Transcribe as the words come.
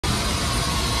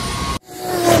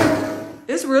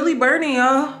It's really burning,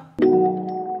 y'all.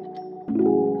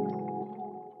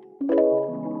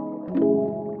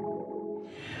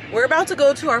 We're about to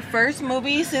go to our first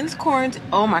movie since quarantine.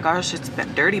 Oh my gosh, it's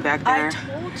dirty back there. I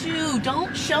told you,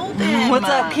 don't show them. What's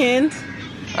up, Ken?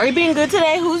 Are you being good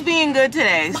today? Who's being good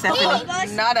today,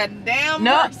 Stephanie? Not a damn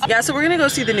No. person. Yeah, so we're gonna go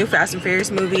see the new Fast and Furious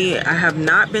movie. I have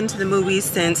not been to the movies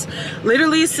since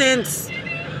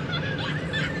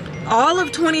all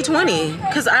of 2020,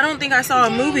 because I don't think I saw a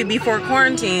movie before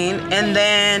quarantine. And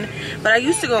then, but I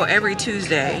used to go every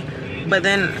Tuesday, but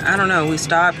then I don't know, we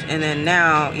stopped, and then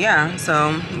now, yeah,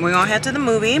 so we're gonna head to the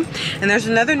movie. And there's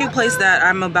another new place that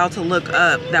I'm about to look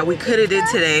up that we could have did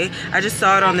today. I just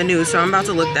saw it on the news, so I'm about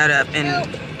to look that up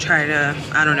and try to,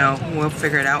 I don't know, we'll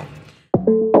figure it out.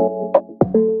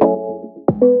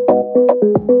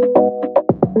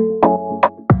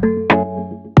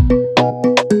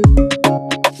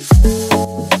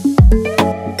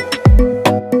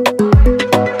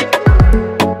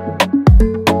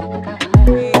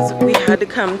 To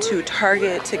come to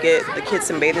Target to get the kids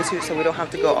some bathing suits so we don't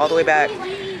have to go all the way back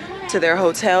to their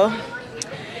hotel.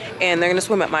 And they're gonna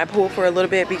swim at my pool for a little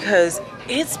bit because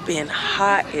it's been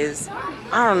hot as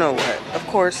I don't know what, of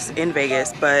course in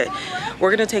Vegas, but we're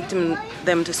gonna take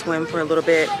them to swim for a little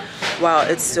bit while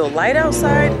it's still light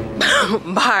outside.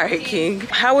 Bye, King.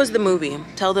 How was the movie?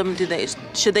 Tell them,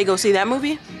 should they go see that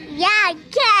movie? Yeah, I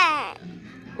can.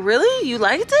 Really? You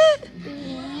liked it?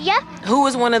 Yep. Who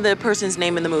was one of the person's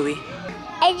name in the movie?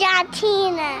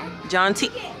 Argentina. John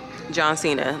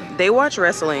Cena. They watch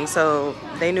wrestling, so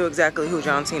they knew exactly who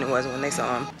John Cena was when they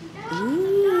saw him.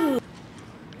 Ooh.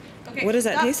 Okay, what does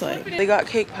that taste like? They got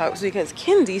cake pops because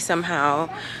Kenzie somehow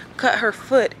cut her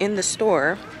foot in the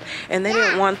store, and they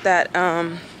didn't want that.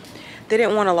 They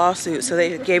didn't want a lawsuit, so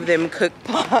they gave them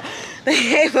They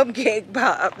gave them cake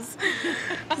pops.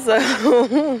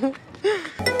 So.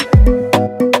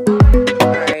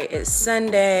 It's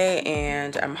Sunday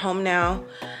and I'm home now.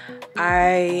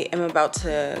 I am about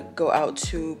to go out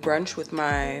to brunch with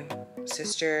my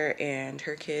sister and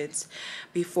her kids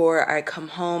before I come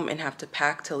home and have to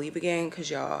pack to leave again, because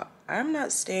y'all, I'm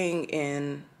not staying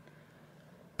in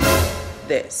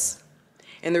this.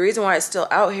 And the reason why it's still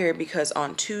out here because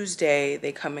on Tuesday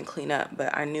they come and clean up,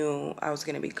 but I knew I was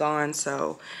gonna be gone,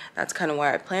 so that's kind of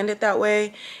why I planned it that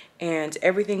way. And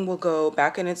everything will go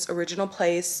back in its original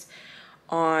place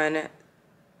on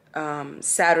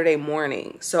Saturday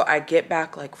morning. So I get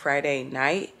back like Friday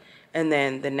night, and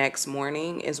then the next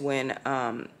morning is when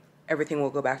everything will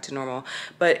go back to normal.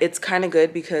 But it's kind of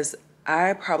good because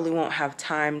I probably won't have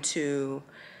time to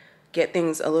get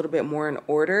things a little bit more in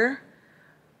order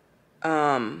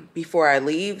before I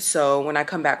leave. So when I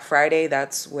come back Friday,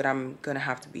 that's what I'm gonna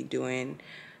have to be doing,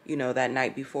 you know, that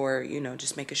night before, you know,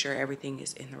 just making sure everything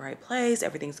is in the right place,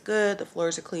 everything's good, the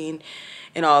floors are clean,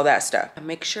 and all that stuff.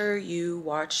 Make sure you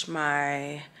watch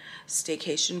my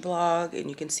staycation vlog and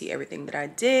you can see everything that I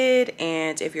did.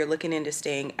 And if you're looking into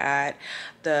staying at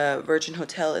the Virgin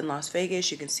Hotel in Las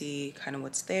Vegas, you can see kind of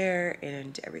what's there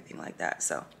and everything like that.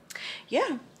 So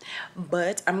yeah,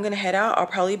 but I'm gonna head out. I'll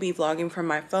probably be vlogging from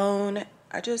my phone.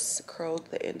 I just curled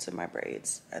the ends of my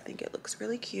braids. I think it looks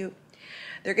really cute.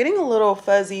 They're getting a little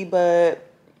fuzzy, but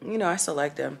you know, I still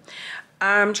like them.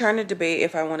 I'm trying to debate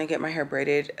if I want to get my hair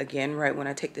braided again right when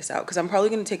I take this out, because I'm probably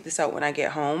going to take this out when I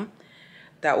get home.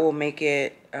 That will make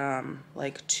it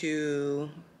like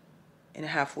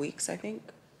 2.5 weeks, I think.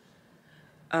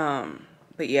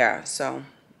 But yeah, so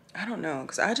I don't know,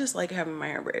 because I just like having my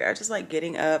hair braided. I just like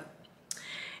getting up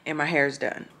and my hair's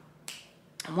done.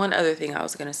 One other thing I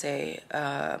was going to say.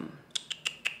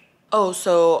 Oh,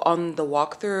 so on the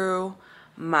walkthrough,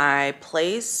 my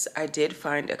place, I did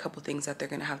find a couple things that they're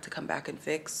gonna have to come back and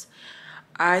fix.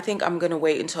 I think I'm gonna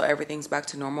wait until everything's back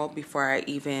to normal before I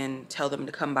even tell them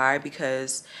to come by,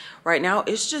 because right now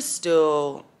it's just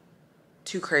still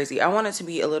too crazy. I want it to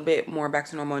be a little bit more back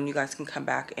to normal and you guys can come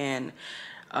back and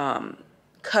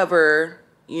cover,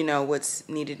 you know, what's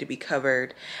needed to be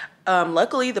covered.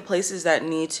 Luckily, the places that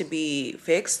need to be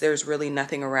fixed, there's really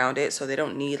nothing around it, so they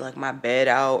don't need like my bed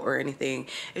out or anything.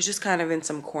 It's just kind of in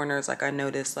some corners. Like I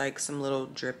noticed like some little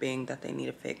dripping that they need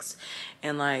to fix,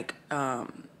 and like I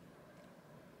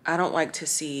don't like to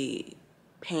see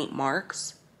paint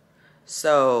marks.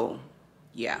 So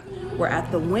yeah, we're at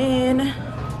the Wynn,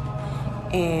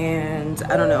 and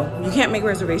I don't know, you can't make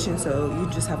reservations, so you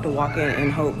just have to walk in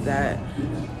and hope that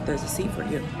there's a seat for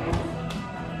you.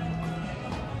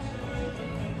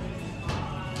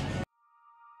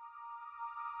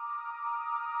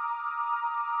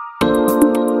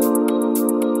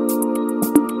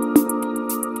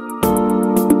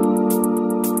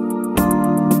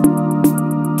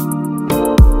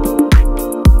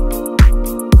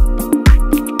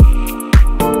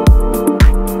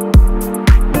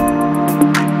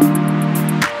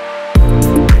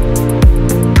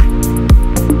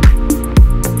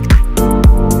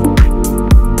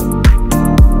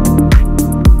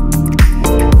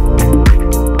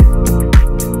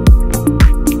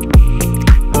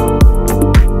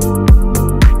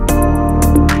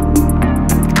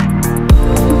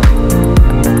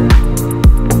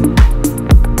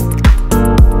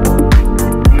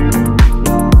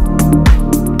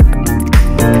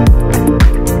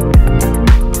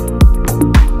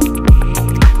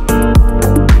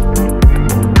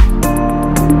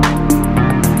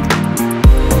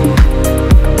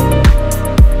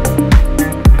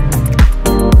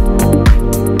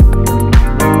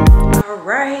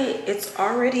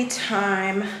 ready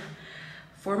time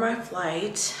for my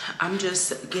flight. I'm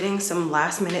just getting some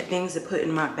last minute things to put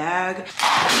in my bag.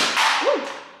 Woo.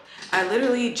 I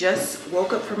literally just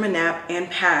woke up from a nap and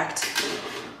packed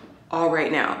all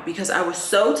right now because I was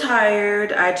so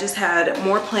tired. I just had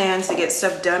more plans to get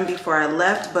stuff done before I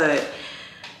left, but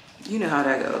you know how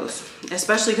that goes,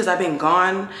 especially because I've been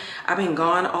gone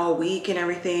all week and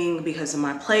everything because of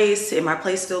my place, and my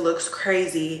place still looks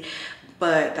crazy,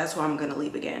 but that's why I'm gonna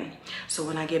leave again. So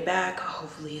when I get back,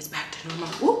 hopefully it's back to normal.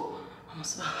 Ooh,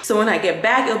 almost fell. So when I get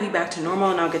back, it'll be back to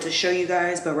normal and I'll get to show you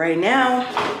guys, but right now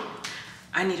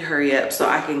I need to hurry up so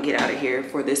I can get out of here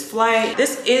for this flight.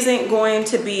 This isn't going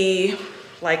to be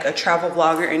like a travel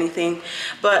vlog or anything,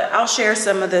 but I'll share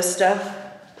some of this stuff.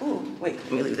 Ooh, wait,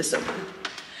 let me leave this open.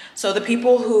 So the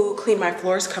people who clean my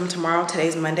floors come tomorrow.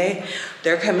 Today's Monday.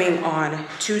 They're coming on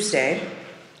Tuesday,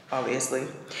 obviously,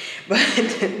 but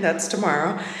that's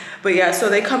tomorrow. But yeah, so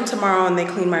they come tomorrow and they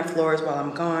clean my floors while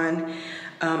I'm gone,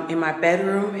 in my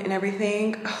bedroom and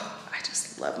everything. Oh, I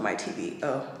just love my TV.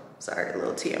 Oh, sorry, a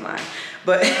little TMI.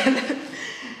 But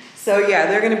so yeah,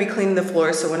 they're gonna be cleaning the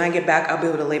floor. So when I get back, I'll be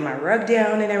able to lay my rug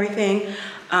down and everything.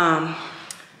 But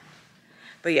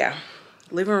yeah,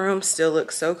 living room still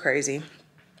looks so crazy.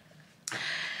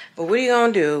 But what are you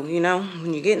gonna do? You know,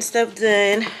 when you're getting stuff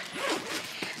done,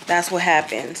 that's what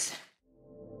happens.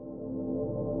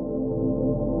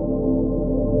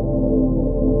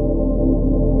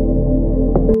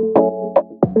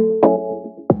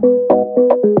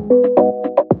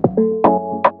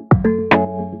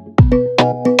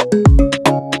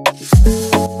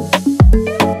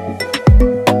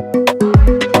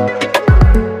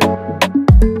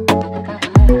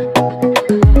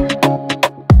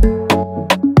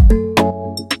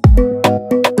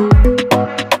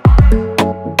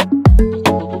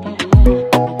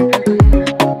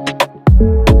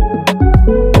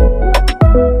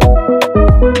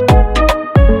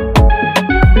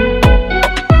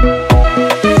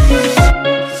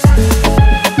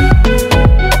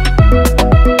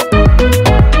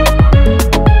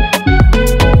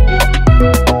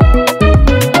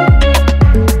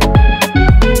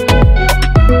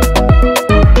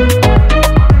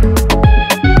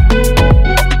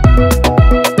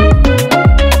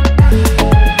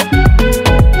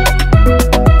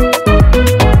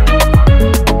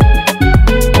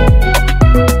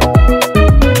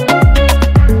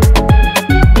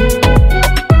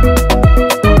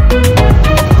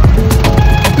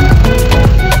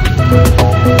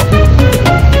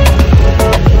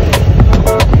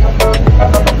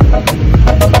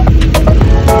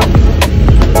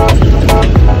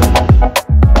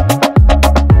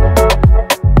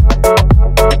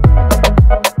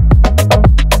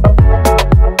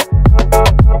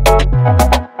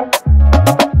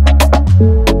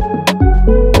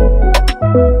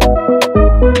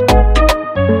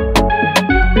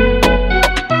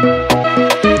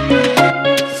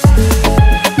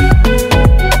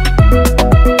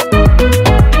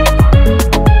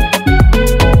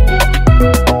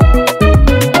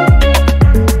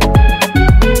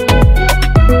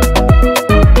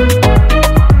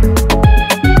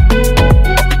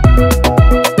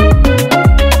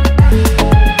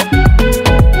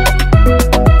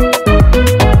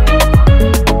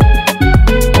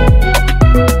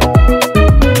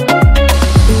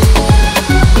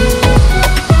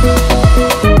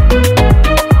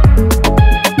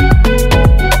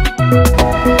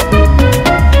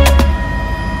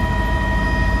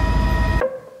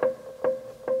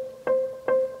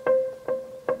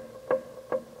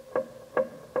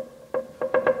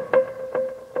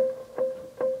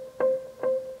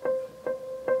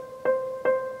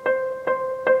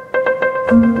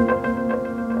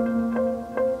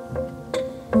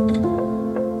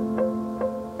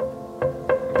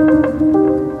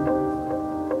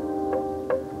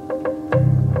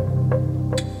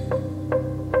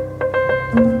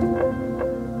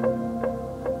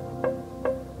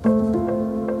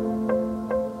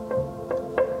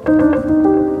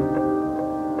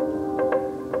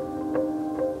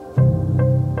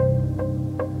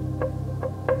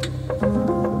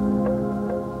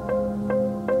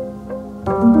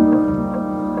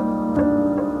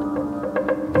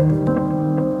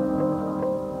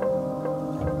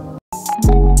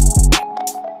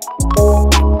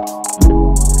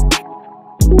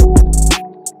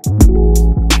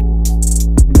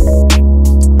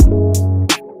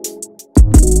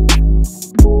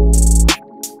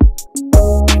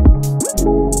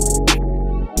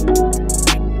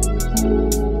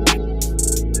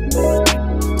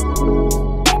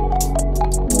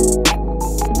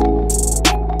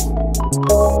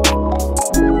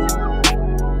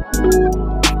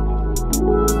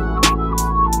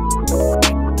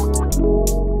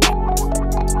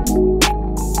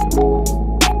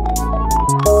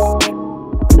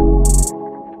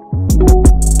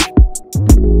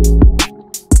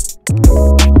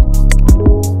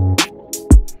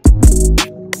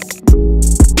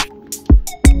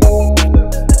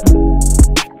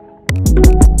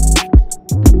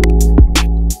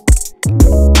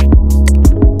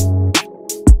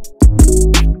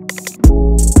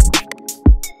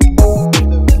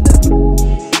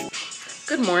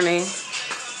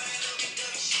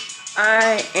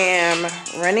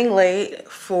 running late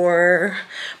for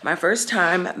my first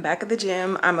time back at the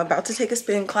gym. I'm about to take a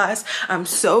spin class. I'm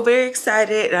so very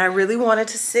excited, and I really wanted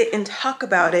to sit and talk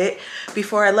about it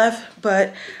before I left,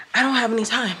 but I don't have any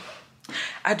time.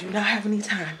 I do not have any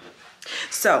time.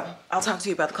 So I'll talk to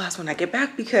you about the class when I get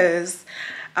back, because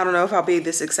I don't know if I'll be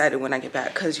this excited when I get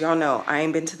back, because y'all know I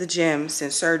ain't been to the gym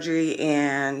since surgery,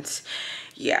 and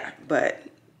yeah, but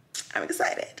I'm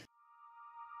excited.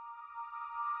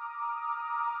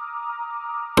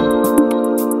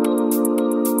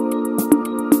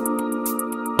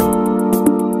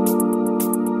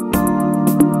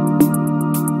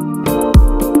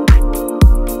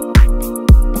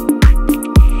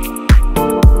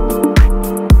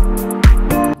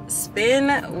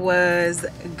 Was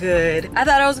good. I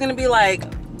thought I was gonna be like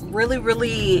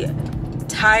really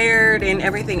tired and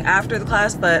everything after the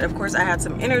class, but of course I had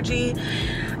some energy.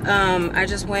 I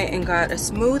just went and got a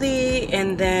smoothie,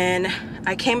 and then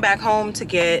I came back home to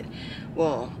get,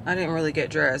 well, I didn't really get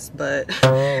dressed, but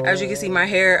as you can see, my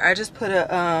hair, I just put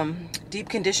a deep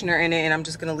conditioner in it, and I'm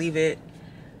just gonna leave it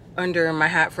under my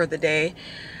hat for the day.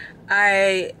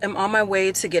 I am on my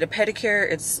way to get a pedicure.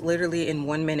 It's literally in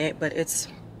 1 minute, but it's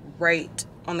right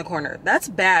on the corner. That's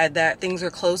bad that things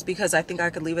are closed, because I think I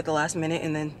could leave at the last minute,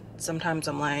 and then sometimes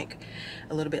I'm like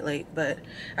a little bit late, but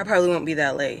I probably won't be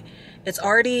that late. It's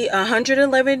already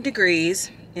 111 degrees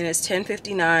and it's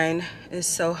 10:59. It's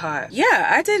so hot. Yeah,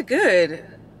 I did good.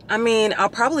 I mean, I'll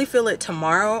probably feel it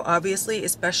tomorrow, obviously,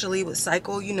 especially with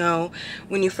cycle. You know,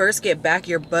 when you first get back,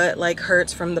 your butt like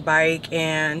hurts from the bike,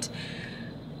 and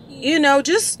you know,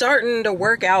 just starting to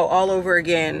work out all over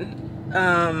again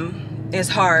is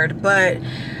hard. But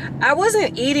I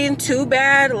wasn't eating too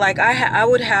bad. Like I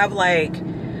would have like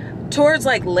towards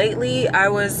like lately, I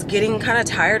was getting kind of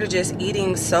tired of just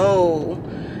eating. So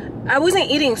I wasn't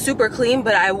eating super clean,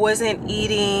 but I wasn't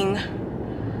eating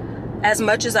as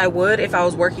much as I would if I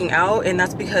was working out, and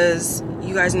that's because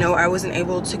you guys know I wasn't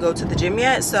able to go to the gym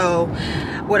yet. So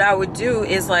what I would do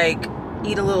is like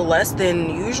eat a little less than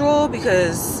usual,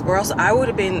 because or else I would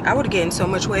have gained so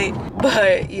much weight.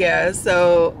 But yeah,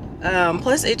 so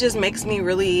plus it just makes me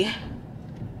really,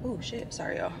 oh shit,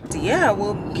 sorry y'all. So yeah,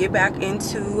 we'll get back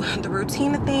into the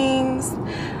routine of things,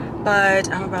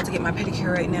 but I'm about to get my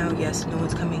pedicure right now. Yes, no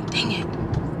one's coming. Dang it.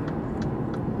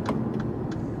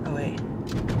 Oh wait.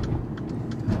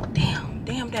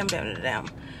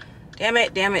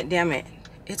 Damn it.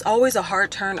 It's always a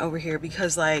hard turn over here,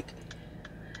 because like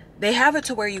they have it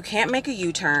to where you can't make a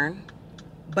U-turn,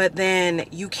 but then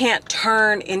you can't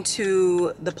turn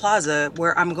into the plaza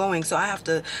where I'm going. So I have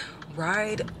to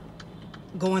ride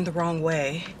going the wrong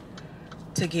way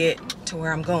to get to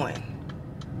where I'm going.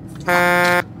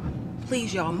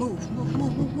 Please, y'all, move.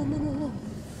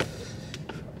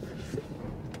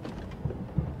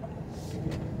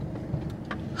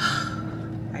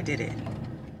 I did it.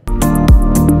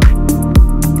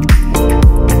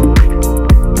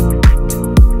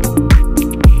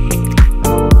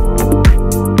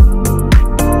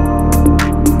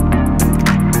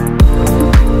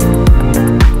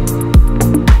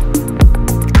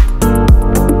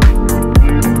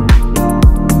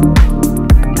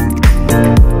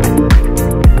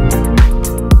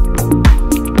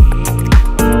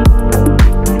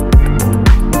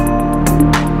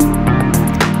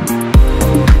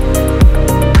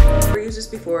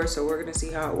 So we're gonna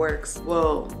see how it works.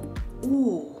 Well,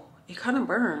 ooh, it kind of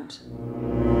burned.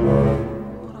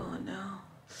 Hold on now.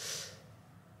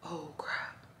 Oh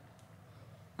crap.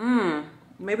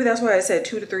 Maybe that's why I said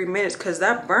 2 to 3 minutes, because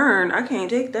that burn, I can't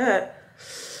take that.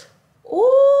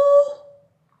 Ooh,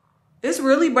 it's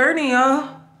really burning,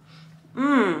 y'all.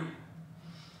 Whoo,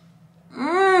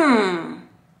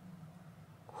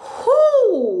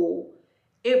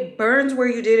 it burns where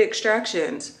you did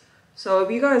extractions. So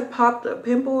if you guys popped a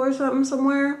pimple or something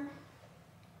somewhere,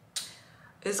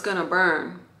 it's gonna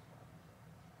burn.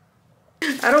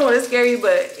 I don't want to scare you,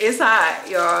 but it's hot,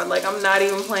 y'all. Like, I'm not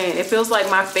even playing. It feels like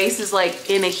my face is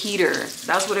like in a heater.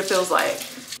 That's what it feels like.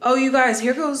 Oh, you guys,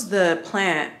 here goes the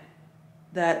plant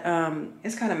that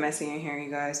it's kind of messy in here, you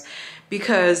guys,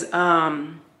 because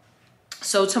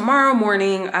so tomorrow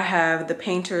morning I have the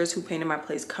painters who painted my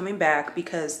place coming back,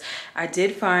 because I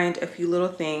did find a few little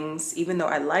things, even though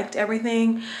I liked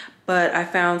everything, but I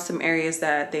found some areas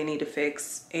that they need to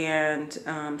fix. And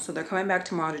so they're coming back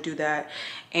tomorrow to do that.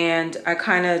 And I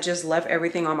kind of just left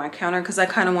everything on my counter, because I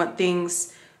kind of want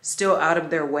things still out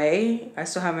of their way. I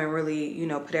still haven't really, you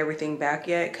know, put everything back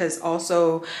yet, because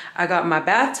also I got my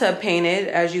bathtub painted,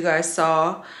 as you guys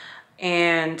saw.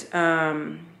 And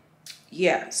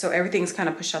yeah, so everything's kind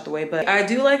of pushed out the way, but I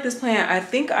do like this plant. I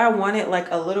think I want it like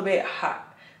a little bit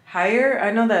higher.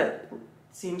 I know that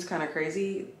seems kind of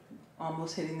crazy,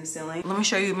 almost hitting the ceiling. Let me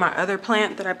show you my other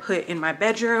plant that I put in my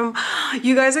bedroom.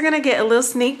 You guys are gonna get a little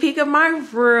sneak peek of my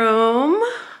room.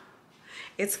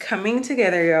 It's coming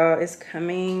together, y'all. It's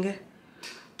coming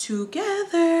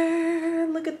together.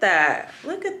 Look at that.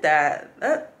 Look at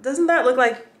that. Doesn't that look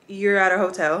like you're at a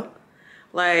hotel?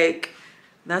 Like,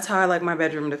 that's how I like my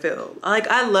bedroom to feel. Like,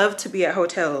 I love to be at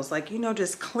hotels, like, you know,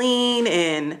 just clean,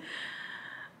 and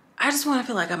I just want to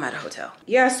feel like I'm at a hotel.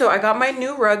 Yeah, so I got my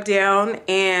new rug down,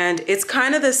 and it's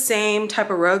kind of the same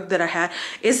type of rug that I had.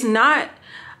 It's not,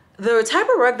 the type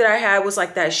of rug that I had was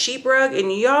like that sheep rug,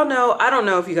 and y'all know, I don't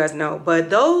know if you guys know, but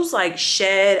those like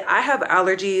shed. I have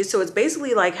allergies, so it's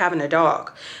basically like having a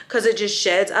dog because it just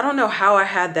sheds. I don't know how I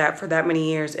had that for that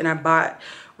many years, and I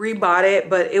rebought it,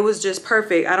 but it was just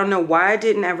perfect. I don't know why I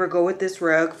didn't ever go with this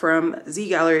rug from Z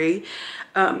Gallery.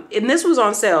 And this was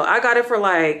on sale. I got it for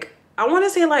like, I want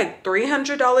to say like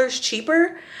 $300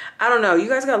 cheaper. I don't know. You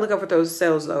guys got to look up for those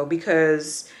sales though,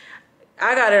 because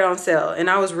I got it on sale and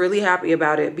I was really happy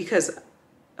about it because,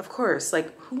 of course,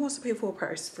 like, who wants to pay full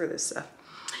price for this stuff?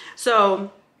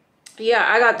 So yeah,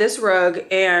 I got this rug,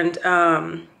 and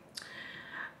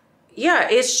yeah,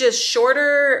 it's just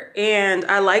shorter, and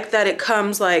I like that it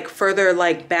comes like further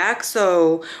like back,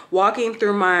 so walking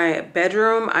through my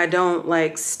bedroom I don't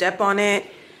like step on it,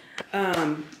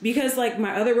 because like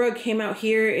my other rug came out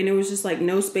here and it was just like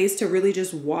no space to really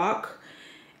just walk,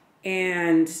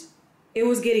 and it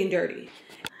was getting dirty.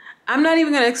 I'm not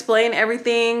even gonna explain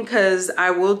everything because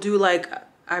I will do, like,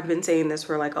 I've been saying this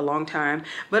for like a long time,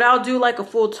 but I'll do like a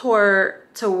full tour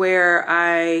to where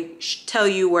I tell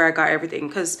you where I got everything,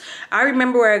 because I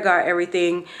remember where I got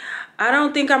everything. I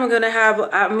don't think I'm gonna have,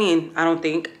 I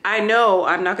know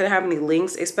I'm not gonna have any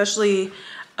links, especially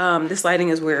this lighting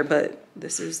is weird, but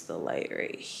this is the light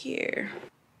right here.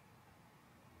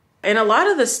 And a lot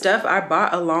of the stuff I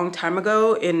bought a long time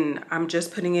ago, and I'm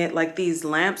just putting it, like these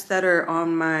lamps that are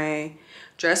on my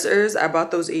dressers, I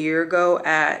bought those a year ago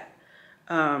at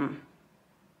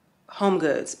Home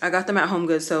Goods. I got them at Home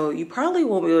Goods, so you probably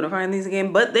won't be able to find these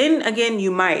again, but then again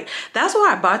you might. That's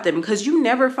why I bought them, because you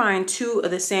never find two of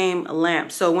the same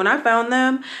lamps. So when I found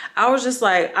them, I was just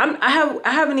like, I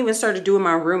haven't even started doing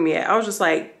my room yet. I was just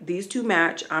like, these two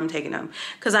match, I'm taking them,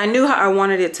 because I knew how I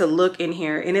wanted it to look in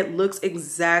here, and it looks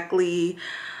exactly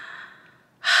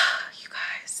you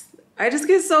guys, I just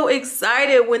get so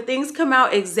excited when things come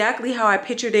out exactly how I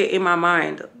pictured it in my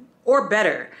mind, or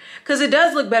better. Because it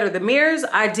does look better. The mirrors,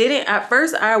 at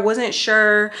first I wasn't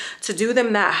sure to do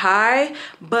them that high,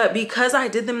 but because I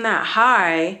did them that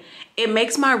high, it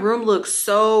makes my room look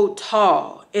so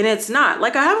tall. And it's not.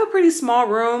 Like, I have a pretty small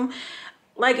room.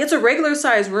 Like, it's a regular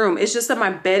size room. It's just that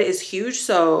my bed is huge,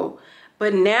 so,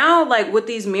 but now, like, with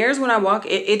these mirrors, when I walk,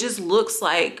 it just looks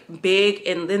like big,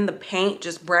 and then the paint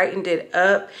just brightened it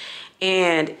up.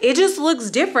 And it just looks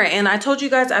different. And I told you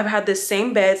guys, I've had this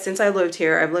same bed since I lived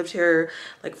here. I've lived here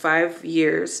like 5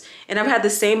 years, and I've had the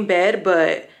same bed,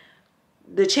 but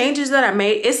the changes that I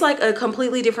made, it's like a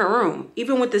completely different room,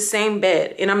 even with the same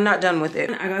bed, and I'm not done with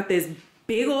it. I got this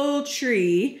big old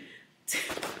tree.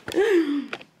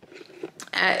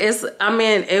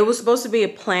 It was supposed to be a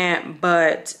plant,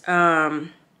 but,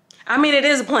 it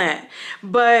is a plant,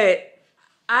 but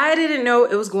I didn't know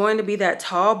it was going to be that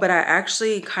tall, but I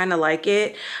actually kind of like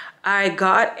it. I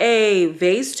got a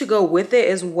vase to go with it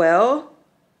as well.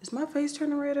 Is my face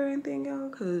turning red or anything, y'all?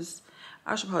 Because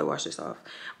I should probably wash this off.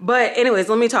 But anyways,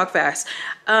 let me talk fast.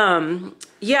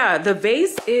 Yeah, the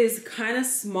vase is kind of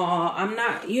small. I'm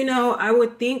not, I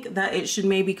would think that it should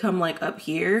maybe come like up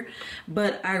here,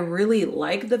 but I really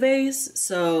like the vase.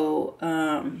 So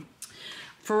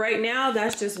for right now,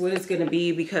 that's just what it's going to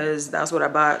be, because that's what I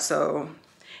bought. So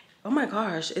oh my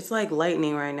gosh, it's like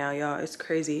lightning right now, y'all. It's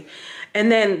crazy.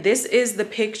 And then this is the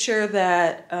picture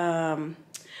that one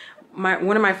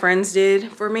of my friends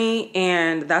did for me,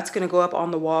 and that's gonna go up on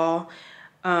the wall.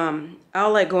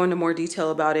 I'll like go into more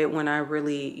detail about it when I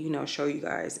really, show you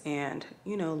guys, and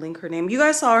link her name. You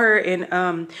guys saw her in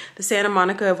the Santa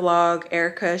Monica vlog,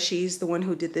 Erica. She's the one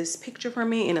who did this picture for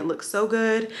me, and it looks so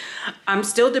good. I'm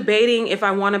still debating if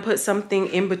I want to put something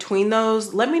in between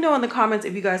those. Let me know in the comments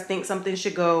if you guys think something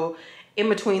should go in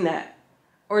between that,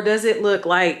 or does it look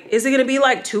like, is it gonna be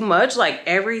like too much, like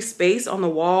every space on the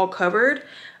wall covered?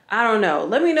 I don't know.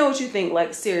 Let me know what you think,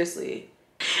 like, seriously.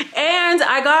 And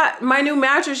I got my new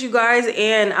mattress, you guys,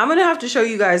 and I'm gonna have to show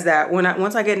you guys that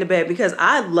once I get into bed, because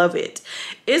I love it.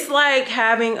 It's like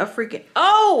having a freaking,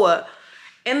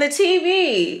 and the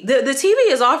TV, the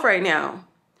TV is off right now.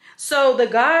 So the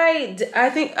guy, I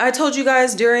think I told you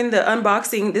guys during the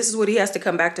unboxing, this is what he has to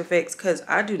come back to fix, because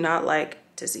I do not like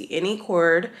to see any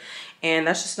cord, and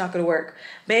that's just not gonna work.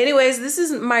 But anyways, this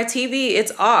is my TV.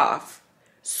 It's off.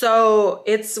 So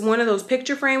it's one of those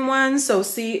picture frame ones. So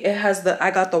see, it has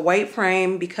I got the white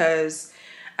frame because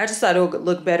I just thought it would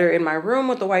look better in my room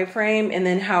with the white frame, and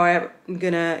then how I'm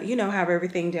gonna, you know, have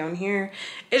everything down here.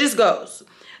 It just goes.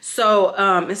 So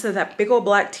instead of that big old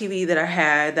black TV that I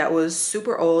had that was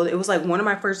super old, it was like one of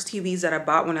my first TVs that I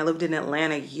bought when I lived in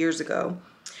Atlanta years ago.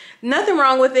 Nothing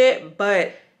wrong with it,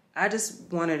 but I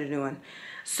just wanted a new one.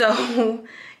 So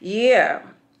yeah,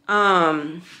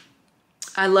 I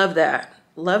love that.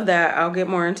 Love that. I'll get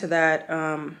more into that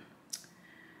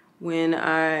when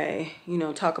I, you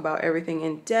know, talk about everything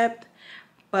in depth.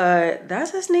 But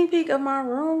that's a sneak peek of my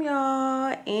room,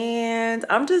 y'all, and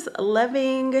I'm just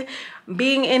loving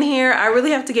being in here. I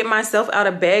really have to get myself out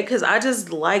of bed because I just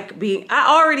like I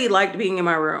already liked being in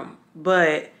my room,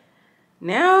 but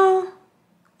now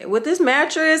with this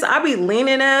mattress, I be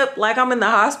leaning up like I'm in the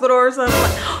hospital or something.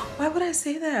 Like, why would I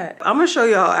say that? I'm gonna show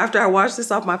y'all after I wash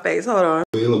this off my face. Hold on.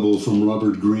 Available from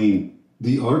Robert Greene,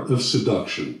 The Art of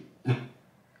Seduction.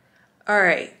 All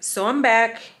right, so I'm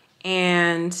back,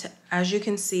 and as you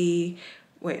can see,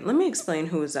 wait, let me explain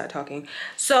who is that talking.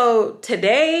 So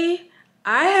today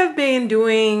I have been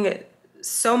doing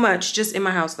so much just in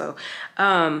my house though,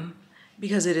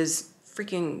 because it is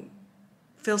freaking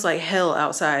feels like hell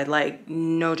outside, like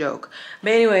no joke.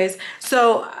 But anyways,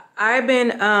 so I've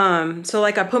been so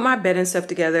like I put my bed and stuff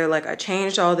together, like I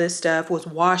changed all this stuff, was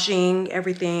washing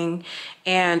everything,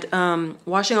 and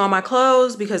washing all my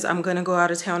clothes because I'm gonna go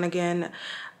out of town again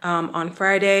on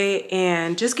Friday,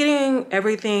 and just getting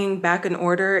everything back in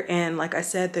order. And like I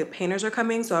said, the painters are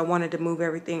coming, so I wanted to move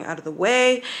everything out of the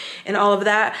way and all of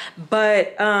that.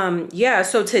 But yeah,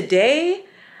 so today,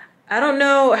 I don't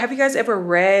know, have you guys ever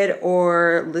read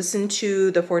or listened to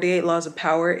the 48 Laws of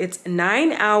Power? It's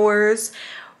 9 hours,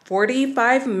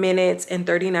 45 minutes, and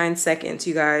 39 seconds,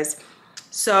 you guys.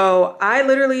 So I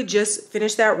literally just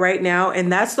finished that right now, and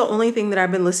that's the only thing that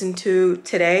I've been listening to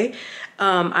today.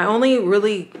 I only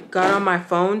really got on my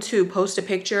phone to post a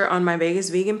picture on my Vegas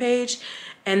vegan page,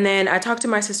 and then I talked to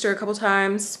my sister a couple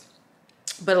times,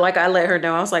 but like I let her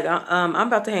know, I was like, I'm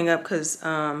about to hang up because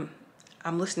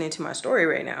I'm listening to my story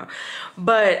right now.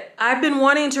 But I've been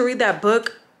wanting to read that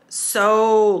book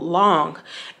so long,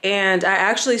 and I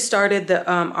actually started the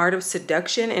Art of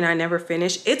Seduction, and I never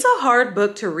finished. It's a hard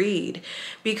book to read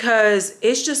because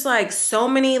it's just like so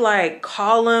many like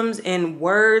columns and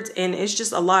words, and it's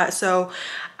just a lot. So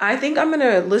I think I'm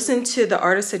gonna listen to the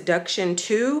Art of Seduction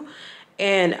too,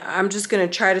 and I'm just gonna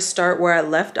try to start where I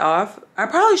left off. I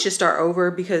probably should start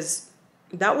over because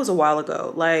that was a while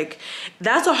ago. Like,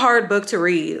 that's a hard book to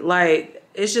read. Like,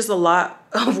 it's just a lot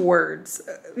of words.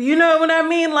 You know what I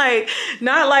mean? Like,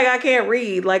 not like I can't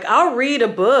read. Like, I'll read a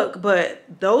book, but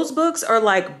those books are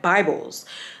like Bibles.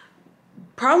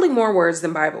 Probably more words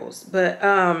than Bibles. But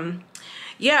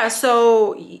yeah,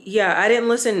 so yeah, I didn't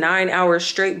listen 9 hours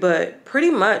straight, but pretty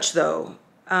much though.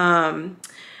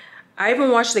 I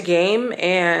even watched the game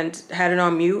and had it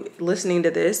on mute listening to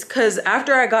this, because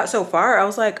after I got so far, I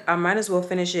was like, I might as well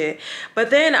finish it. But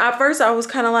then at first I was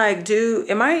kind of like, dude,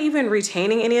 am I even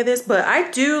retaining any of this? But I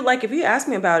do, like, if you ask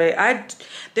me about it,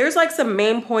 there's like some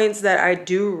main points that I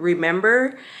do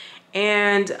remember.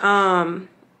 And I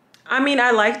mean, I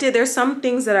liked it. There's some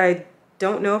things that I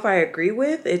don't know if I agree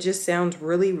with. It just sounds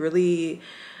really, really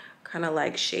kind of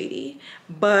like shady.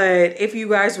 But if you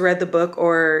guys read the book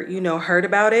or, you know, heard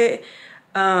about it,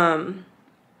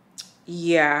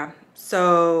 yeah,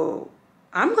 so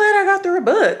I'm glad I got through a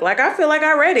book. Like, I feel like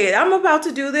I read it. I'm about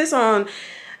to do this on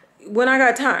when I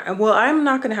got time. Well, I'm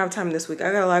not gonna have time this week.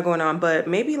 I got a lot going on, but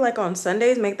maybe like on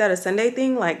Sundays, make that a Sunday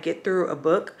thing, like get through a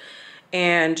book.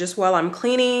 And just while I'm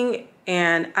cleaning,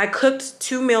 and I cooked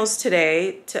 2 meals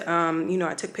today to, you know,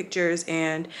 I took pictures,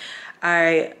 and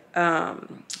I,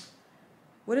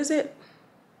 what is it?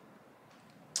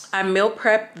 I meal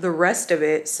prepped the rest of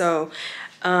it. So,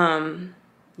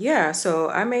 yeah, so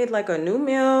I made like a new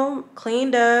meal,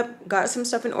 cleaned up, got some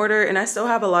stuff in order, and I still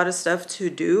have a lot of stuff to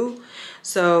do.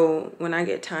 So when I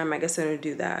get time, I guess I'm gonna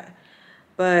do that.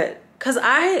 But, cause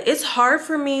it's hard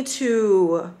for me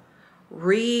to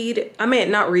read. I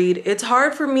mean, not read. It's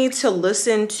hard for me to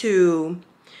listen to,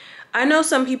 I know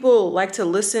some people like to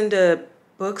listen to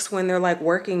books when they're like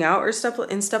working out or stuff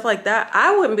like that.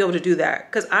 I wouldn't be able to do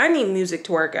that because I need music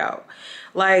to work out.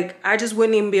 Like, I just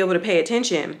wouldn't even be able to pay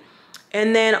attention.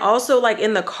 And then also, like,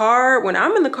 in the car, when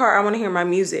I'm in the car, I want to hear my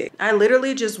music. I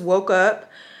literally just woke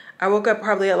up. I woke up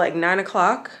probably at like 9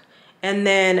 o'clock, and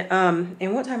then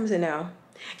and what time is it now?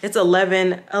 It's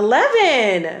 11.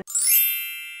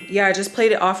 Yeah, I just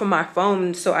played it off of my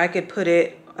phone so I could put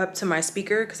it up to my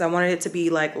speaker because I wanted it to be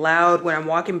like loud when I'm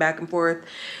walking back and forth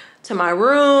to my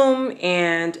room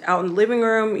and out in the living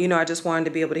room. You know, I just wanted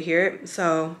to be able to hear it.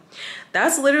 So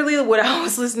that's literally what I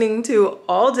was listening to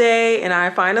all day, and I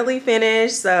finally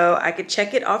finished so I could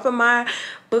check it off of my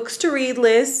books to read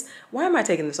list. Why am I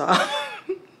taking this off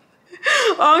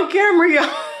on camera, y'all?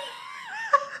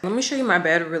 Let me show you my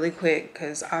bed really quick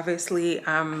because obviously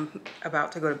I'm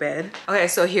about to go to bed. Okay,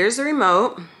 so here's the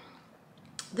remote.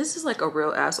 This is like a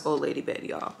real ass old lady bed,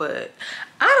 y'all, but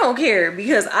I don't care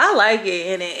because I like it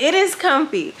and it is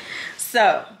comfy.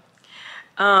 So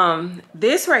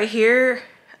this right here,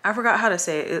 I forgot how to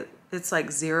say it. It's like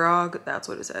Zerog, that's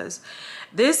what it says.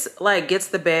 This like gets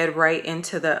the bed right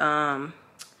into the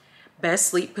best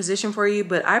sleep position for you,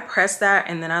 but I press that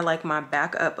and then I like my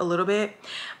back up a little bit.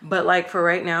 But like for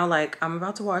right now, like I'm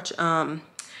about to watch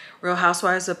Real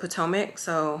Housewives of Potomac,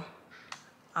 so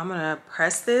I'm gonna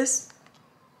press this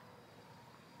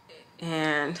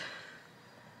and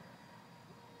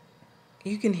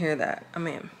you can hear that. I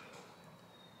mean,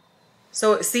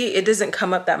 so see, it doesn't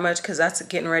come up that much because that's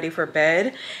getting ready for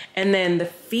bed. And then the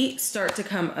feet start to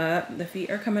come up. The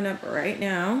feet are coming up right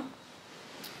now,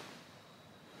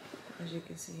 as you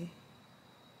can see.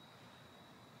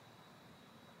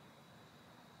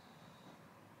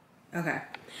 Okay,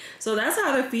 so that's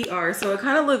how the feet are. So it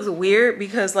kind of looks weird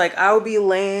because like I would be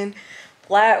laying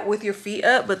flat with your feet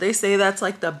up, but they say that's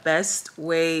like the best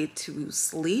way to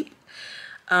sleep.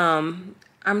 I'm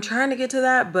trying to get to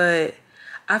that, but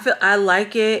I feel I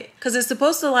like it because it's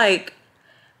supposed to like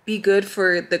be good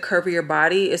for the curve of your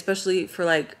body, especially for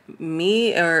like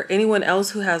me or anyone else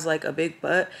who has like a big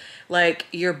butt. Like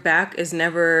your back is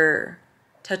never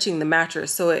touching the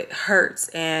mattress, so it hurts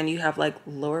and you have like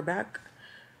lower back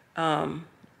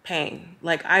pain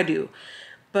like I do.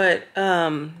 But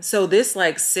so this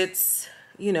like sits,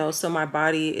 you know, so my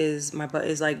butt is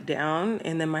like down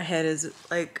and then my head is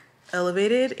like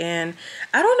elevated, and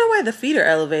I don't know why the feet are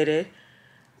elevated.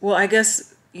 Well, I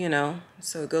guess, you know,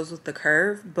 so it goes with the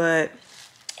curve. But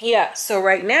yeah, so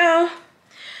right now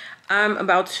I'm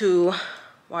about to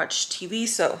watch TV,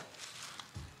 so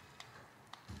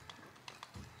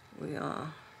we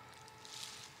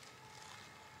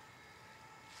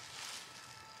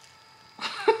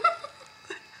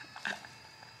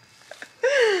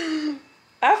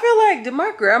I feel like, did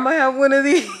my grandma have one of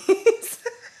these?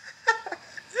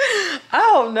 I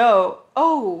don't know.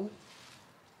 Oh.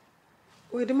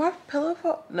 Wait, did my pillow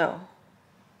fall? No.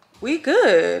 We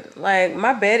good. Like,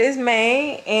 my bed is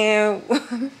made and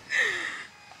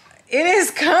it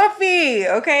is comfy.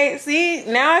 Okay, see?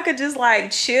 Now I could just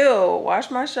like chill,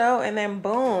 watch my show, and then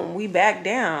boom, we back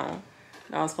down.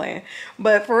 No, I was playing.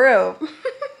 But for real.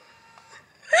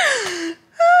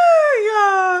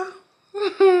 Oh, y'all.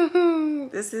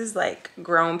 This is like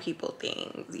grown people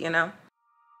things, you know?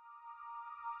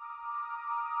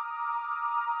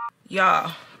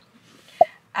 Y'all,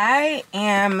 I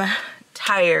am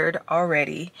tired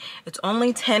already. It's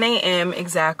only 10 a.m.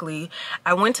 exactly.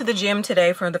 I went to the gym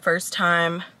today for the first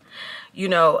time, you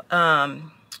know,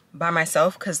 by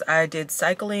myself because I did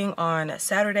cycling on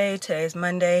Saturday. Today's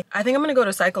Monday. I think I'm gonna go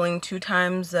to cycling 2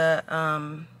 times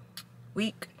a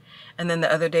week. And then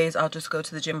the other days I'll just go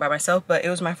to the gym by myself. But it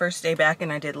was my first day back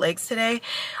and I did legs today.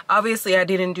 Obviously I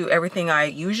didn't do everything I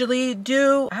usually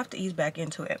do. I have to ease back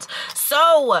into it.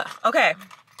 So, okay.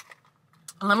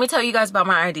 Let me tell you guys about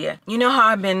my idea. You know how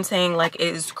I've been saying like it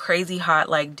is crazy hot,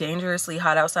 like dangerously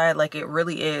hot outside, like it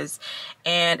really is.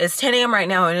 And it's 10 a.m. right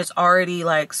now and it's already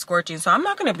like scorching. So I'm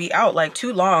not gonna be out like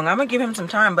too long. I'm gonna give him some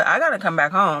time, but I gotta come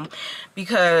back home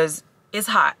because it's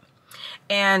hot.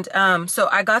 And so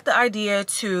I got the idea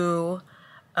to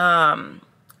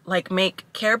like make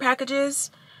care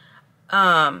packages.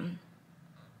 I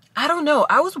don't know.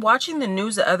 I was watching the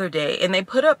news the other day and they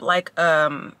put up like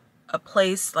a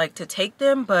place like to take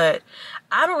them, but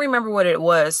I don't remember what it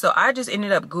was. So I just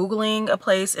ended up Googling a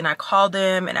place and I called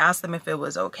them and asked them if it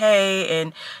was okay.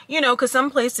 And you know, because some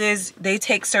places they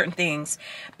take certain things.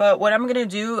 But what I'm gonna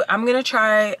do, I'm gonna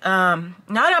try, I'm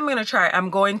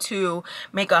going to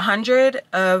make 100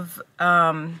 of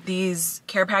these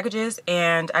care packages,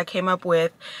 and I came up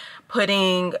with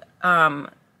putting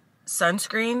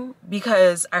sunscreen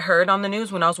because I heard on the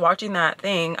news when I was watching that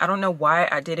thing, I don't know why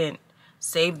I didn't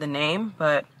save the name,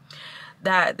 but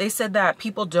that they said that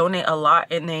people donate a lot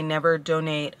and they never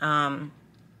donate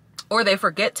or they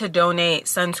forget to donate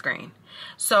sunscreen.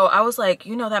 So I was like,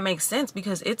 you know, that makes sense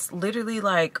because it's literally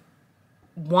like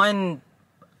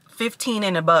 115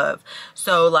 and above.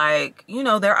 So like, you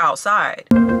know, they're outside.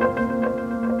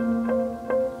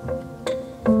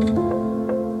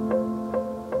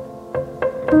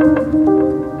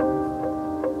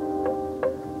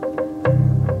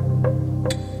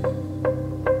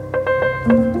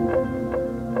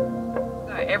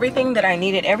 everything that I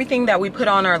needed, everything that we put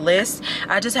on our list.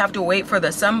 I just have to wait for the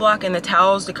sunblock and the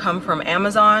towels to come from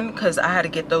Amazon because I had to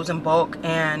get those in bulk.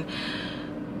 And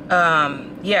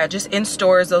yeah, just in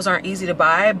stores, those aren't easy to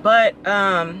buy. But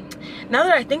now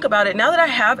that I think about it, now that I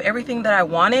have everything that I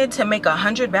wanted to make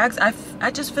 100 bags, I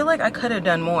just feel like I could have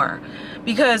done more.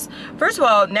 Because first of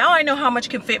all, now I know how much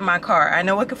can fit in my car. I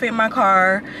know what can fit in my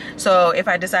car. So if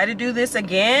I decide to do this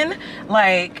again,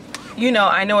 like, you know,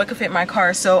 I know it could fit in my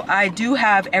car. So I do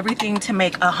have everything to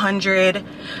make 100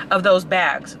 of those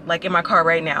bags, like in my car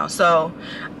right now. So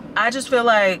I just feel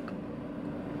like,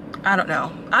 I don't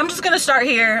know, I'm just gonna start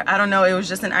here. I don't know, it was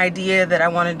just an idea that I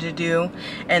wanted to do,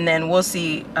 and then we'll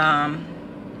see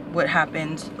what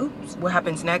happens. Oops, what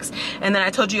happens next. And then I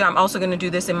told you I'm also gonna do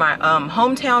this in my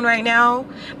hometown right now,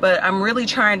 but I'm really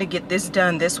trying to get this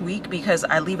done this week because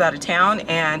I leave out of town,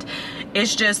 and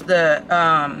it's just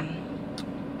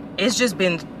it's just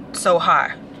been so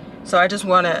hot. So I just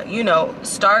want to, you know,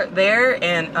 start there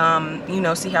and you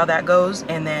know, see how that goes,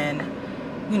 and then,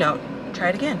 you know, try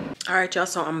it again. All right, y'all,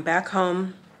 so I'm back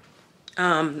home.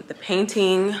 The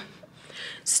painting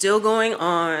still going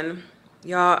on.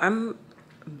 Y'all, I'm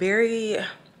very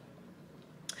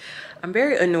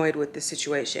annoyed with this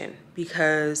situation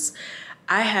because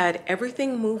I had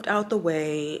everything moved out the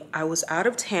way. I was out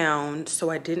of town, so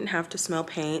I didn't have to smell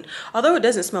paint. Although it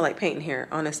doesn't smell like paint in here,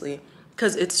 honestly,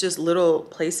 because it's just little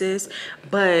places.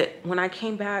 But when I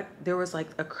came back, there was like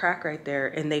a crack right there,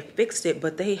 and they fixed it,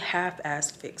 but they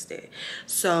half-assed fixed it.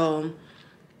 So,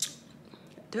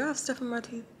 do I have stuff in my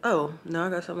teeth? Oh, no, I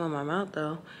got something on my mouth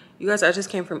though. You guys, I just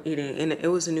came from eating, and it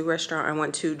was a new restaurant I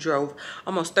went to, drove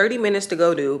almost 30 minutes to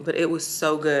go to, but it was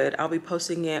so good. I'll be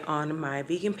posting it on my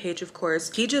vegan page, of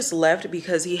course. He just left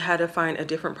because he had to find a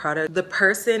different product. The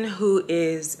person who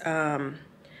is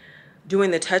doing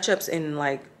the touch-ups and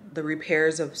like the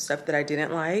repairs of stuff that I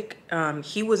didn't like,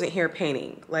 he wasn't here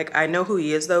painting. Like, I know who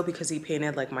he is though, because he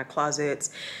painted like my closets,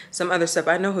 some other stuff.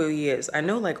 I know who he is. I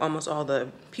know like almost all the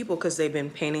people because they've been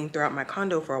painting throughout my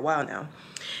condo for a while now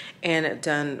and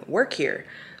done work here.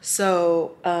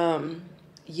 So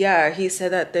yeah, he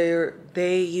said that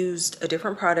they used a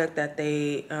different product that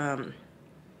they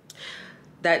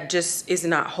that just is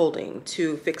not holding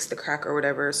to fix the crack or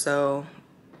whatever. So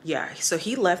yeah, so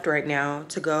he left right now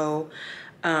to go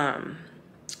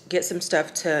get some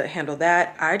stuff to handle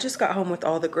that. I just got home with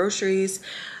all the groceries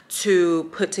to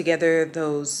put together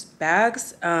those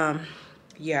bags.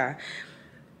 Yeah,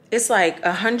 it's like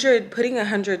 100, putting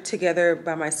 100 together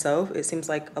by myself, it seems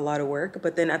like a lot of work.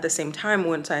 But then at the same time,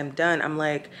 once I'm done, I'm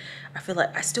like,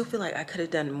 I still feel like I could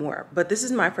have done more. But this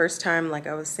is my first time, like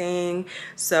I was saying.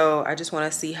 So I just want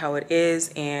to see how it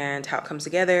is and how it comes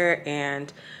together,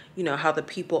 and, you know, how the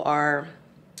people are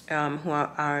who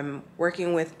I'm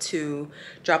working with to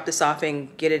drop this off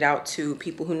and get it out to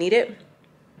people who need it.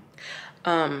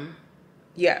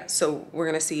 Yeah, so we're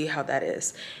gonna see how that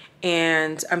is.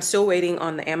 And I'm still waiting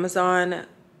on the Amazon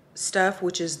stuff,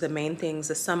 which is the main things,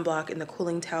 the sunblock and the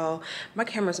cooling towel. My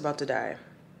camera's about to die.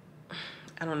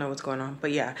 I don't know what's going on,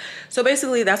 but yeah. So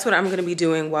basically that's what I'm gonna be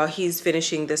doing while he's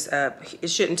finishing this up. It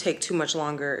shouldn't take too much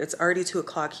longer. It's already 2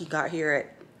 o'clock. He got here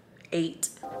at 8.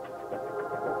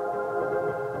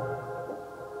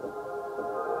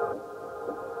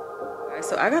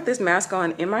 So I got this mask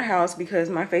on in my house because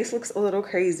my face looks a little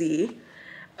crazy.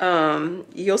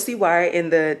 You'll see why in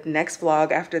the next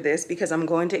vlog after this, because I'm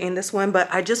going to end this one.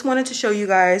 But I just wanted to show you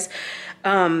guys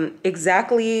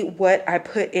exactly what I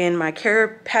put in my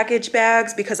care package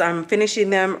bags, because I'm finishing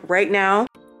them right now.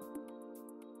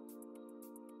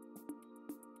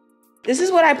 This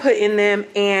is what I put in them,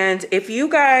 and if you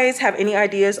guys have any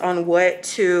ideas on what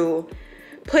to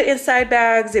put inside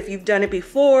bags, if you've done it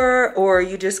before, or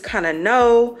you just kind of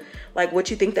know like what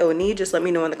you think they will need, just let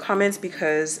me know in the comments,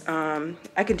 because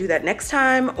I can do that next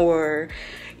time, or,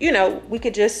 you know, we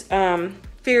could just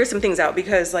figure some things out,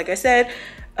 because like I said,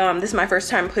 this is my first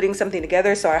time putting something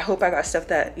together, so I hope I got stuff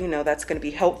that, you know, that's going to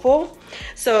be helpful.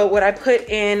 So what I put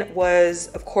in was,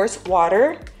 of course,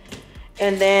 water.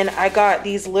 And then I got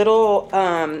these little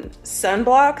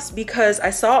sunblocks, because I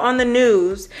saw on the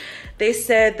news, they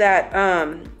said that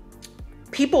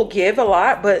people give a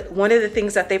lot, but one of the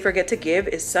things that they forget to give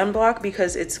is sunblock,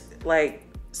 because it's like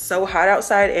so hot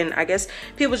outside, and I guess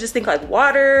people just think like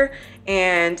water,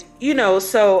 and you know,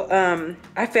 so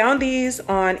I found these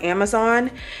on Amazon,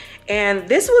 and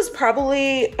this was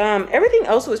probably everything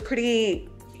else was pretty,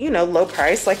 you know, low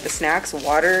price, like the snacks,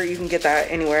 water, you can get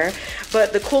that anywhere,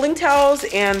 but the cooling towels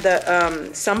and the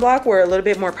sunblock were a little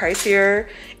bit more pricier.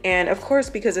 And of course,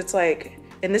 because it's like,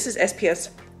 and this is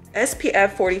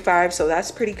SPF 45, so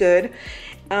that's pretty good.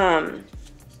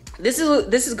 This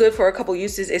is good for a couple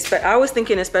uses. I was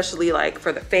thinking especially like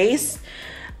for the face.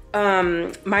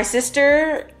 My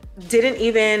sister didn't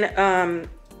even,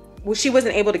 well, she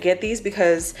wasn't able to get these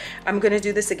because I'm gonna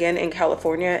do this again in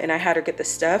California, and I had her get the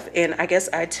stuff, and I guess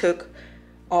I took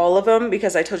all of them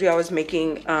because I told you I was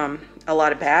making a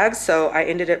lot of bags, so I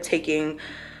ended up taking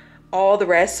all the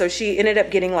rest. So she ended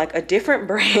up getting like a different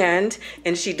brand,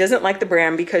 and she doesn't like the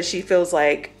brand because she feels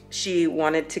like she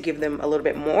wanted to give them a little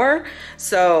bit more.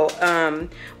 So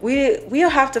we'll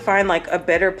have to find like a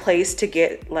better place to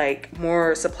get like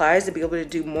more supplies to be able to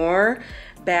do more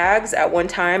bags at one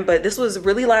time. But this was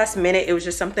really last minute. It was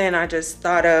just something I just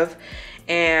thought of,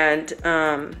 and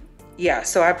yeah,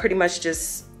 so I pretty much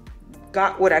just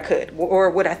got what I could, or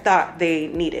what I thought they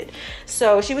needed.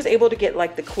 So she was able to get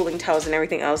like the cooling towels and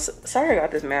everything else. Sorry I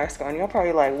got this mask on. Y'all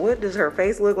probably like, what does her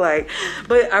face look like?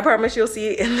 But I promise you'll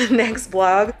see it in the next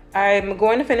vlog. I'm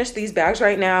going to finish these bags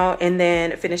right now and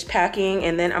then finish packing,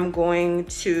 and then I'm going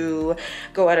to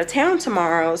go out of town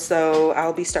tomorrow, so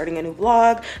I'll be starting a new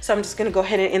vlog. So I'm just gonna go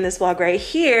ahead and end this vlog right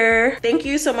here. Thank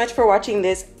you so much for watching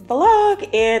this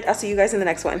vlog, and I'll see you guys in the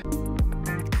next one.